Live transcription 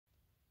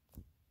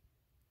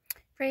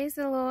Praise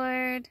the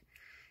Lord.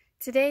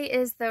 Today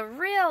is the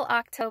real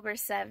October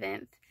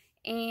 7th,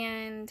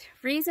 and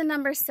reason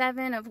number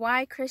 7 of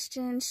why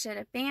Christians should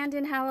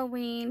abandon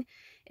Halloween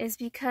is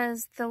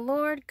because the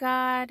Lord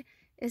God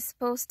is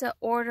supposed to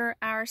order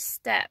our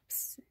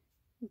steps,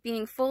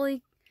 being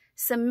fully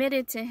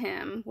submitted to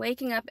Him,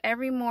 waking up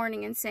every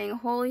morning and saying,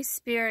 Holy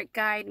Spirit,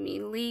 guide me,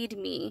 lead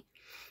me.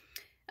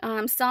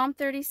 Psalm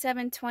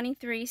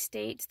 37:23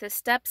 states, the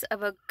steps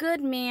of a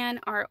good man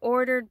are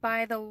ordered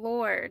by the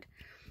Lord.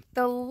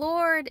 The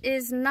Lord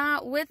is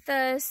not with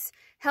us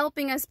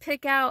helping us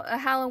pick out a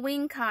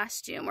Halloween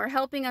costume or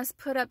helping us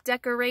put up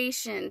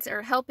decorations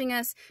or helping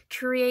us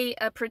create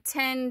a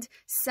pretend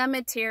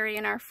cemetery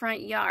in our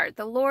front yard.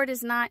 The Lord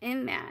is not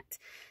in that.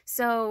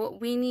 So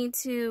we need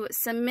to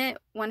submit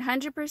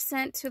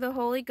 100% to the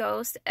Holy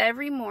Ghost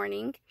every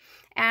morning,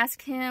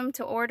 ask Him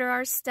to order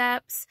our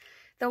steps.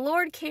 The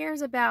Lord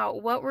cares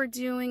about what we're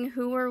doing,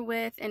 who we're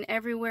with, and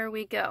everywhere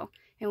we go,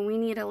 and we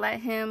need to let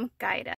Him guide us.